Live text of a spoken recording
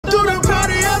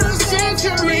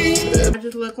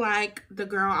just look like the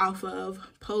girl off of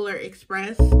Polar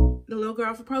Express, the little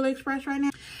girl for Polar Express right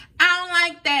now. I don't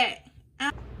like that.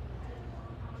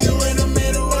 You in the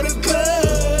middle of the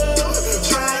club,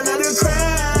 trying not to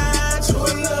cry to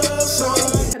a love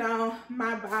song. Put on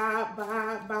my bye.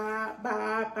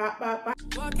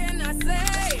 What can I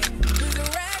say? You can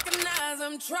recognize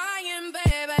I'm trying,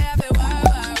 baby.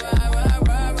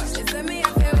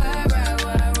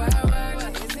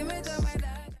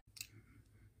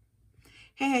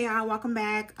 Hey y'all, welcome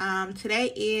back.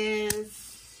 Today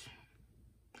is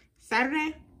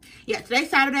Saturday. Yeah,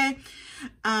 today's Saturday.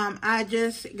 I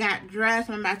just got dressed.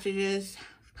 I'm about to just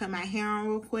put my hair on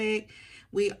real quick.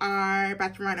 We are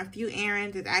about to run a few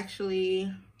errands. It's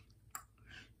actually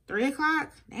 3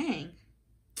 o'clock. Dang.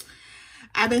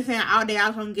 I've been saying all day I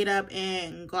was gonna get up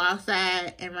and go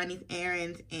outside and run these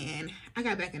errands, and I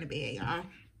got back in the bed, y'all.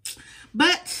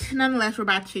 But nonetheless, we're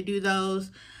about to do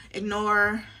those.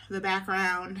 Ignore the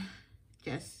background,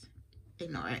 just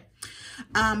ignore it.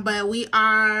 But we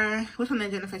are, what's on the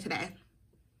agenda for today?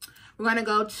 We're gonna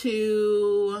go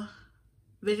to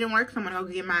Vision Works. I'm gonna go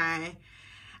get my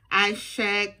eyes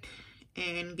checked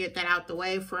and get that out the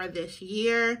way for this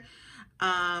year.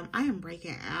 I am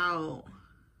breaking out.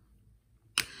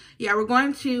 Yeah, we're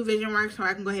going to Vision Works so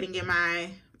I can go ahead and get my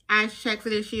eyes checked for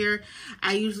this year.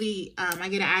 I usually, I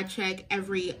get an eye check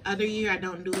every other year. I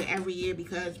don't do it every year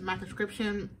because my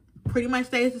prescription pretty much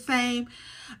stays the same.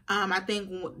 I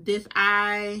think this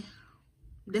eye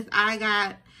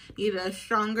got either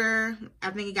stronger.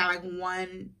 I think it got like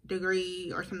 1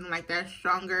 degree or something like that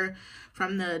stronger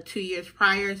from the 2 years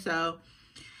prior. So,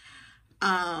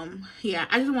 yeah,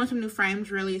 I just want some new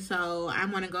frames really. So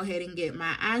I'm going to go ahead and get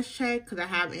my eyes checked because I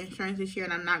have insurance this year,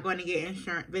 and I'm not going to get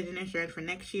vision insurance for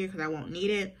next year because I won't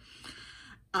need it.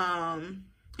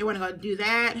 I want to go do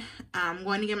that. I'm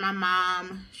going to get my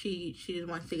mom. She just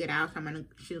wants to get out, so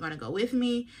she's gonna go with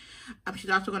me. She's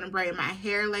also gonna braid my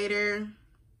hair later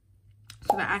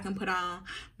so that I can put on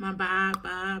my bob.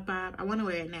 I want to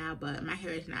wear it now, but my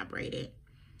hair is not braided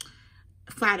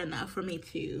flat enough for me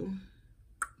to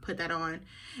put that on.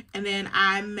 And then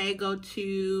I may go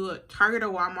to Target or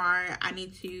Walmart.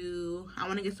 I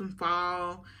want to get some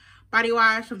fall body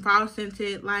wash, some fall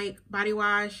scented like body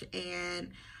wash,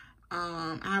 and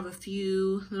I have a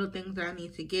few little things that I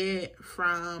need to get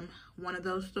from one of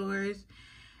those stores.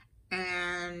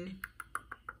 And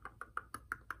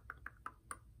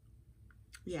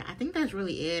yeah, I think that's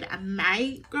really it. I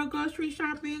might go grocery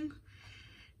shopping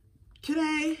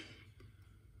today.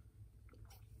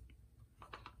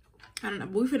 I don't know,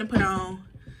 but we're finna put on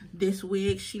this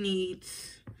wig. She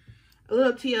needs a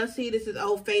little TLC. This is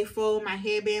Old Faithful, my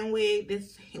headband wig.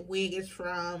 This wig is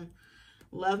from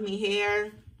Love Me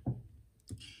Hair.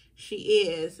 She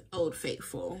is Old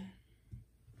Faithful.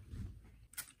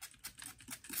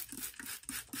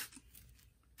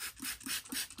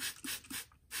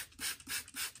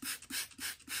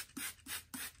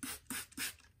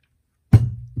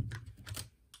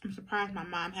 I'm surprised my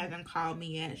mom hasn't called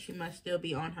me yet. She must still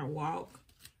be on her walk.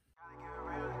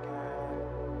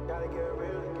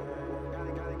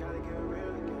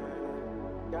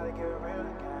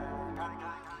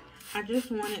 I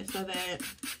just want it so that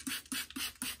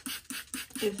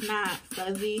it's not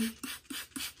fuzzy.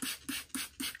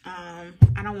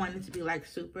 I don't want it to be like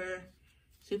super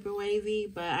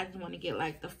wavy, but I just want to get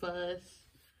like the fuzz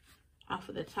off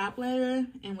of the top layer.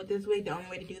 And with this wig, the only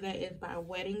way to do that is by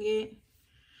wetting it.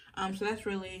 So that's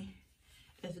really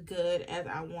as good as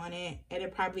I want it. It'll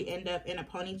probably end up in a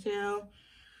ponytail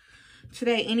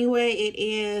today anyway. It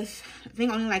is, I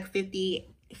think, only like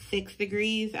 56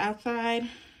 degrees outside.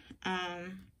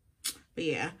 But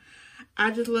yeah, I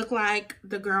just look like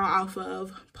the girl off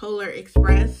of Polar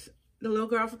Express, the little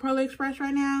girl for Polar Express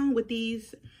right now with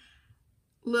these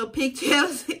little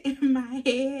pigtails in my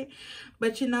head.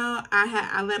 But you know,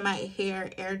 I let my hair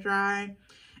air dry,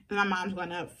 and my mom's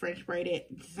gonna French braid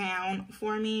it down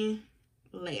for me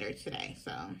later today.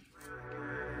 So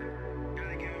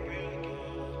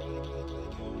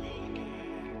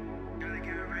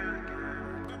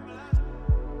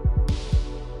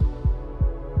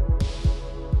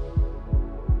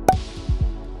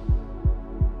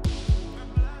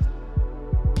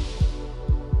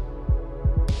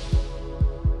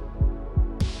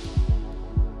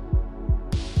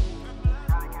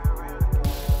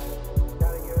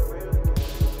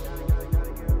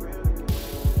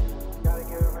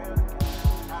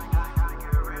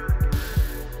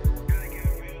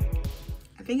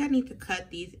I think I need to cut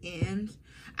these ends.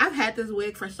 I've had this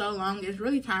wig for so long, it's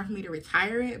really time for me to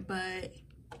retire it, but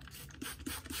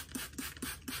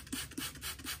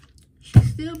she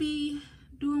still be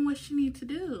doing what she needs to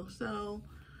do. So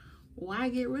why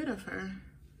get rid of her?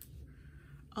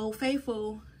 Oh,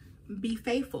 faithful, be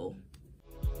faithful.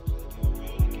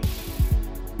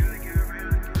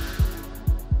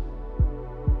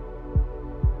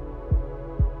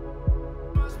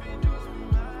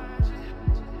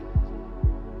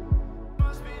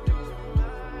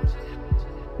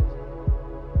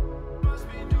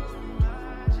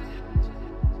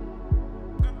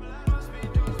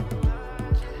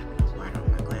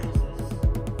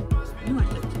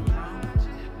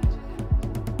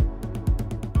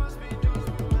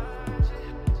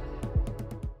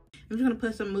 I'm just gonna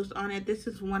put some mousse on it. This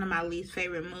is one of my least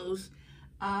favorite mousse.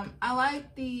 I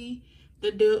like the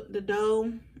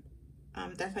dough.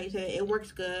 That's how you say it. It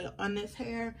works good on this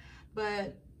hair,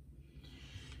 but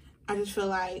I just feel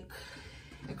like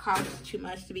it costs too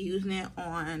much to be using it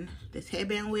on this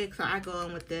headband wig. So I go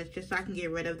in with this just so I can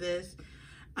get rid of this.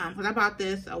 Because I bought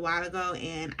this a while ago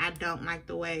and I don't like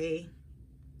the way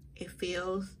it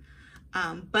feels.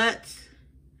 But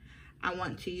I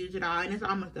want to use it all, and it's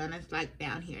almost done. It's like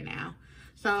down here now.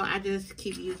 So I just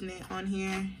keep using it on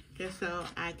here just so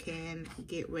I can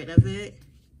get rid of it.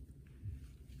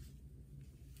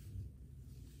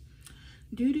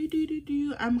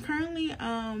 I'm currently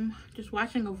just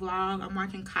watching a vlog. I'm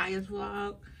watching Kaya's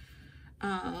vlog.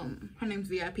 Her name's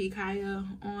VIP Kaya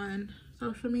on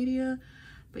social media.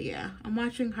 But yeah, I'm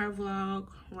watching her vlog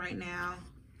right now.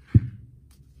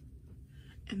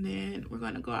 And then we're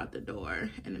gonna go out the door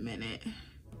in a minute.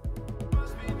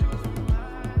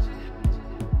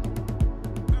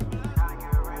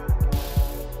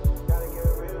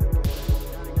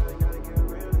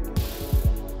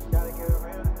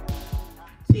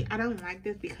 See, I don't like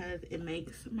this because it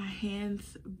makes my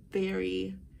hands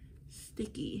very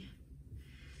sticky.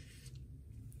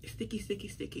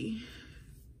 Sticky.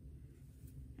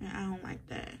 And I don't like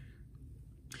that.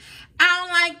 I don't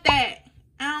like that.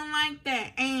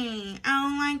 I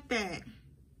don't like that.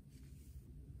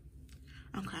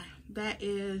 Okay, that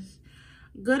is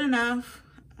good enough.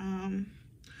 I'm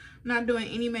not doing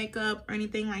any makeup or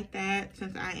anything like that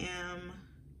since I am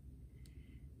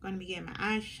going to be getting my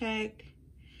eyes checked.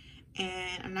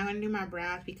 And I'm not going to do my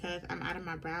brows because I'm out of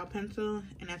my brow pencil.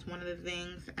 And that's one of the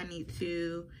things I need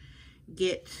to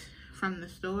get from the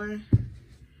store.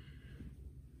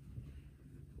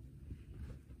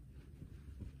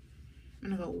 I'm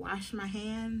gonna go wash my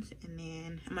hands and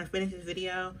then I'm gonna finish this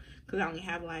video because I only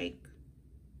have like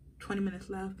 20 minutes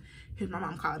left. Here's my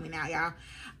mom calling me now, y'all.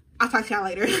 I'll talk to y'all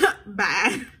later.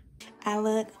 Bye. I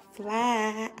look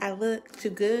fly. I look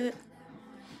too good.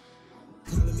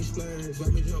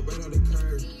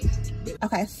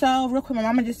 Okay, so real quick, my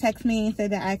mama just texted me and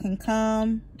said that I can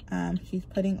come. She's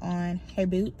putting on her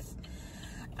boots.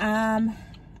 I'm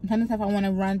trying to see if I want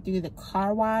to run through the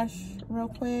car wash real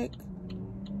quick.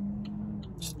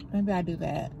 Maybe I'll do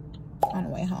that on the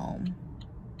way home.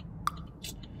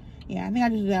 Yeah, I think I'll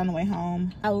just do that on the way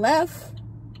home. I left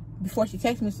before she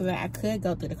texted me so that I could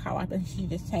go through the car wash, but she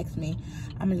just texted me.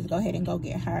 I'm gonna just go ahead and go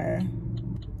get her.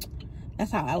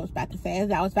 That's how I was about to say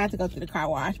it. I was about to go through the car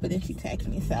wash, but then she texted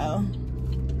me, so.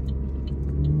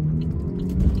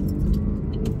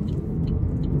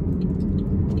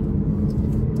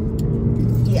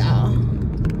 Yeah.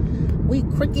 We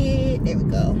crooked. There we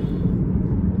go.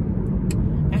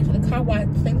 After the car wash,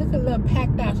 they look a little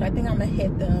packed out, so I think I'm gonna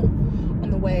hit them on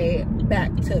the way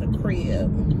back to the crib.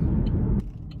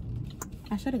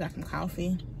 I should have got some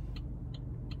coffee.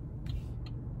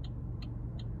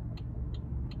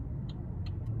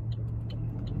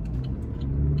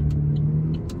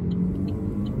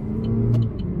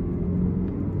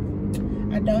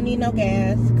 I don't need no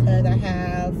gas because I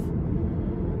have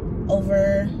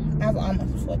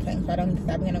almost a full tank, so I don't need to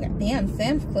stop getting no gas. Damn,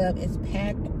 Sam's Club is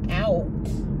packed out.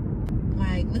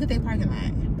 Like, look at their parking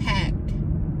lot. Packed.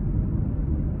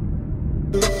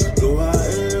 Do I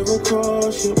ever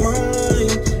cross your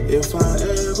mind? If I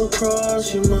ever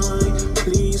cross your mind,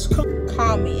 please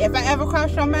call me. If I ever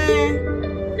cross your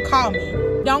mind, call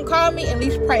me. Don't call me, at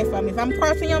least pray for me. If I'm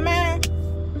crossing your mind,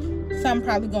 something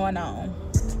probably going on.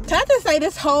 Can I just say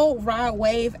this whole Rod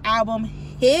Wave album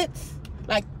hits?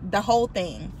 Like, the whole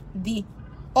thing. The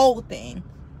whole thing.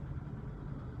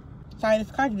 Sorry,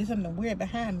 this car did something weird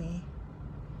behind me.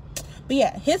 But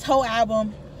yeah, his whole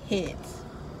album hits.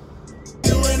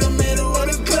 You in the middle of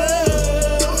the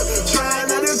club, trying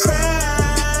not to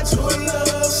cry to a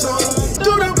love song.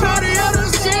 Do the party of the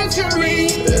century.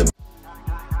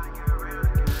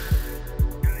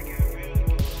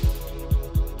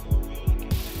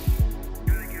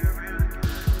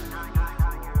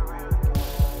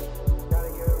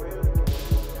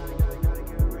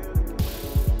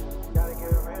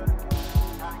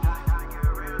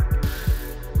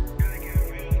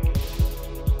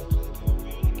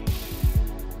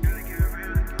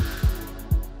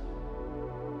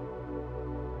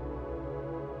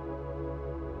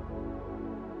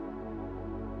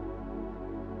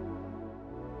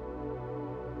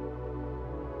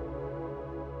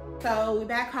 So we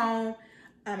back home.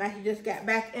 I actually just got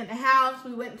back in the house.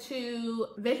 We went to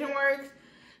Vision Works.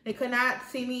 They could not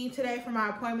see me today for my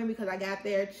appointment because I got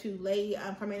there too late.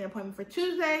 I made an appointment for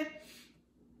Tuesday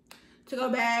to go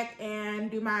back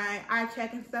and do my eye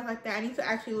check and stuff like that. I need to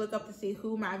actually look up to see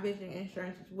who my vision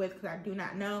insurance is with because I do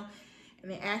not know.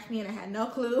 And they asked me and I had no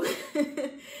clue.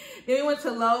 Then we went to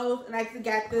Lowe's and I just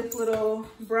got this little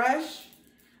brush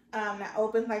that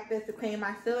opens like this to clean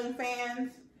my ceiling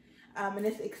fans. And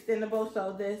it's extendable,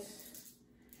 so this,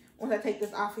 once I take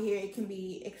this off of here, it can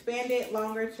be expanded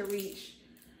longer to reach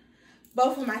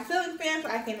both of my ceiling fans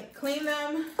so I can clean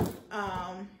them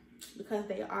because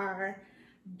they are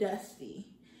dusty.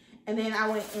 And then I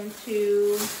went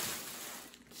into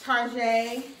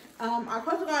Target. I was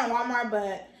supposed to go in Walmart,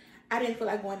 but I didn't feel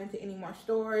like going into any more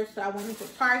stores, so I went into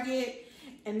Target.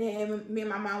 And then me and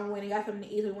my mom went and got something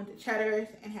to eat. We went to Cheddar's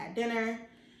and had dinner.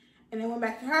 And then went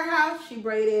back to her house. She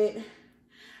braided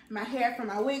my hair for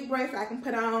my wig braid so I can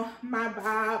put on my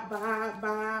bob. So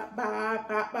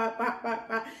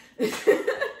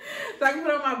I can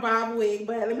put on my bob wig.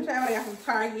 But let me tell you what I got from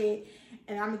Target.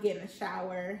 And I'm going to get in the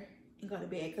shower and go to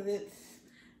bed because it's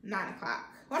 9 o'clock.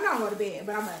 Well, I'm not going to go to bed,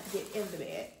 but I'm going to get in the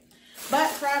bed. But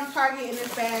from Target in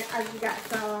this bag, I just got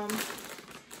some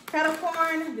kettle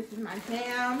corn. This is my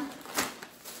jam.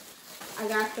 I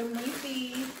got some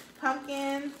Reese's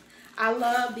pumpkins. I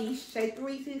love these shaped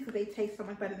Reese's because they taste so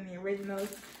much better than the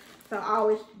originals. So I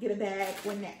always get a bag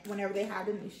whenever they have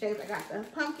the new shapes. I got the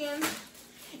pumpkins.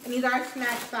 And these are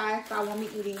snack size, so I won't be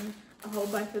eating a whole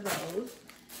bunch of those.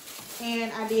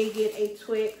 And I did get a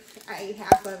Twix. I ate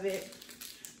half of it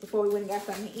before we went and got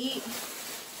something to eat.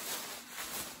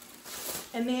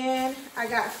 And then I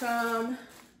got some,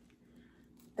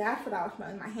 that's what I was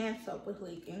smelling. My hand soap was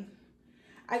leaking.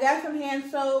 I got some hand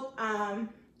soap.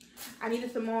 I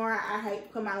needed some more. I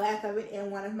put my last of it in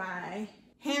one of my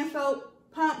hand soap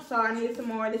pumps, so I needed some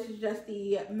more. This is just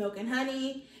the milk and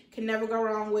honey. Can never go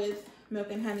wrong with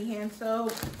milk and honey hand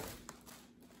soap.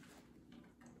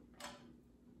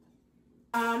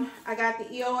 I got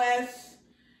the EOS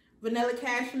Vanilla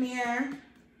Cashmere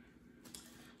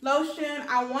lotion.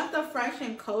 I want the Fresh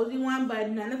and Cozy one, but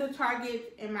none of the Targets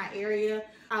in my area.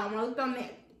 I looked on the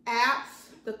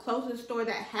apps. The closest store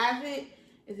that has it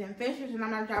is in Fishers, and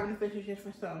I'm not driving to Fishers just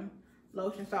for some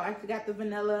lotion. So I actually got the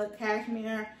Vanilla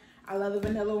Cashmere. I love the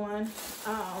vanilla one.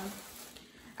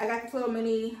 I got this little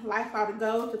mini Lifestyle to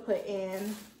Go to put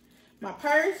in my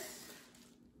purse.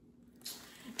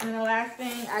 And the last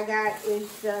thing I got is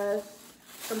just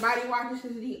some body wash. This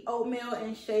is the Oatmeal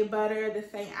and Shea Butter, the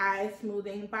St. Ives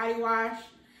Smoothing Body Wash.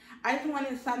 I just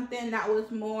wanted something that was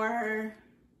more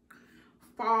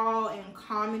fall and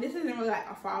calming. This isn't really like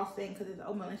a fall thing because it's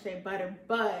oatmeal and shea butter,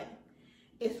 but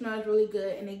it smells really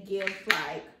good and it gives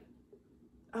like,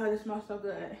 oh, it smells so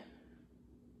good.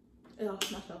 It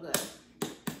smells so good.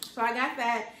 So I got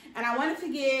that, and I wanted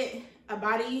to get a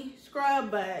body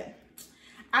scrub, but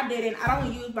I didn't. I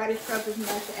don't use body scrubs as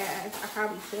much as I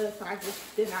probably should, so I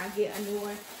just did not get a new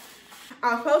one.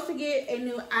 I was supposed to get a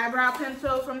new eyebrow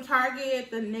pencil from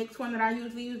Target, the NYX one that I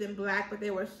usually use in black, but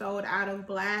they were sold out of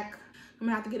black. I'm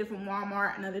gonna have to get it from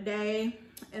Walmart another day.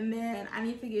 And then I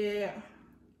need to get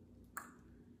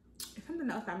something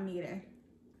else I'm needing.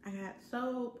 I got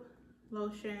soap,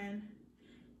 lotion,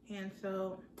 hand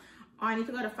soap. Oh, I need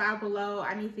to go to Five Below.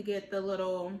 I need to get the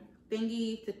little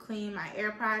thingy to clean my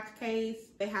AirPods case.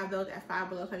 They have those at Five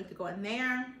Below, so I need to go in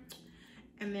there.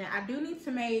 And then I do need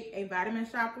to make a vitamin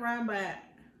shop run, but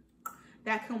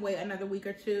that can wait another week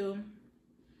or two.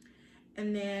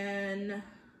 And then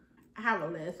I have a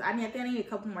list. I think I need a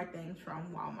couple more things from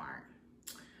Walmart,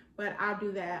 but I'll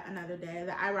do that another day.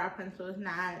 The eyebrow pencil is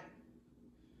not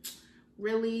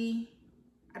really,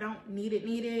 I don't need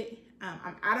it.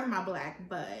 I'm out of my black,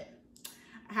 but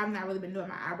I have not really been doing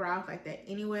my eyebrows like that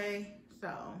anyway.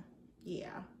 So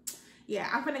yeah,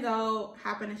 I'm gonna go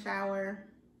hop in the shower,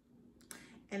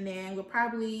 and then we'll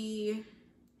probably,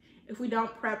 if we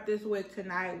don't prep this wig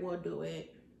tonight, we'll do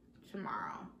it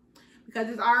tomorrow. Because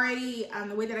it's already,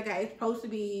 the way that I got it's supposed to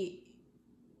be,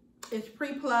 it's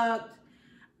pre-plucked.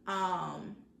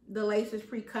 The lace is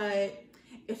pre-cut.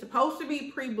 It's supposed to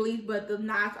be pre-bleached, but the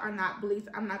knots are not bleached.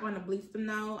 I'm not going to bleach them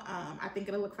though. I think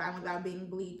it'll look fine without being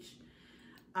bleached.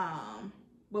 But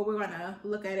we're going to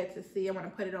look at it to see. I'm going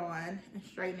to put it on and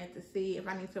straighten it to see if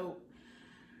I need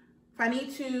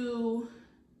to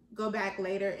go back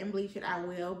later and bleach it, I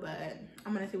will. But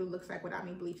I'm going to see what it looks like without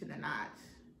me bleaching the knots.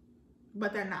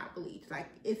 But they're not bleached. Like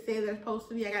it says they're supposed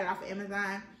to be. I got it off of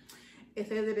Amazon. It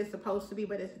says that it's supposed to be,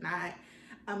 but it's not.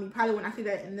 You probably, when I see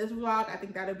that in this vlog, I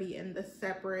think that'll be in the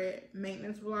separate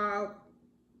maintenance vlog.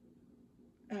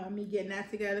 me getting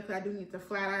that together because I do need to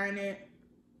flat iron it.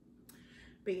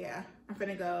 But yeah, I'm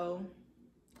finna go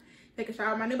take a shower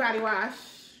with my new body wash.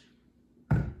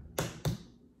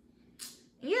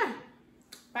 Yeah,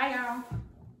 bye y'all.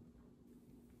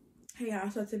 Hey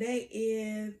y'all, so today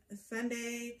is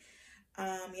Sunday.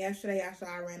 Yesterday I saw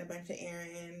I ran a bunch of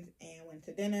errands and went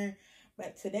to dinner.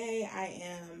 But today I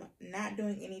am not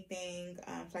doing anything.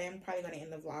 So I am probably going to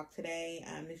end the vlog today.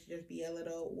 This should just be a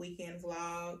little weekend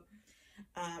vlog.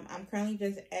 I'm currently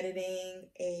just editing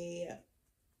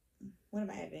what am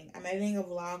I editing? I'm editing a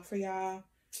vlog for y'all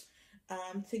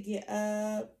to get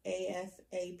up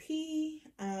ASAP.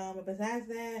 But besides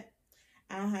that,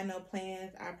 I don't have no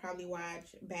plans. I'll probably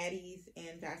watch Baddies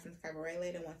and Jasmine's Cabaret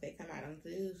later once they come out on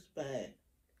Zeus. But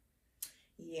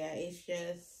yeah, it's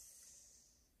just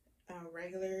a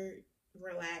regular,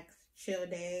 relaxed, chill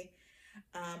day.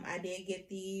 I did get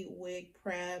the wig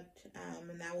prepped,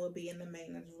 and that will be in the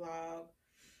maintenance vlog.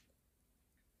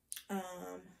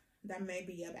 That may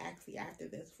be up actually after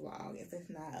this vlog if it's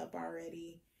not up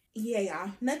already. Yeah,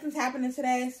 y'all, nothing's happening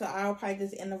today, so I'll probably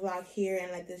just end the vlog here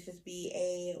and let this just be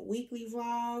a weekly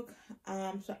vlog.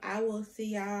 So I will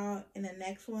see y'all in the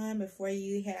next one. Before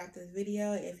you head out this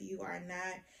video, if you are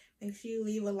not, make sure you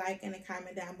leave a like and a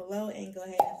comment down below and go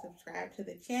ahead and subscribe to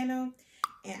the channel.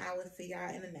 And I will see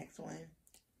y'all in the next one.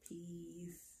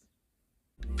 Peace.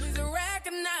 Please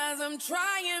recognize I'm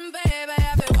trying, baby.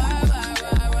 I feel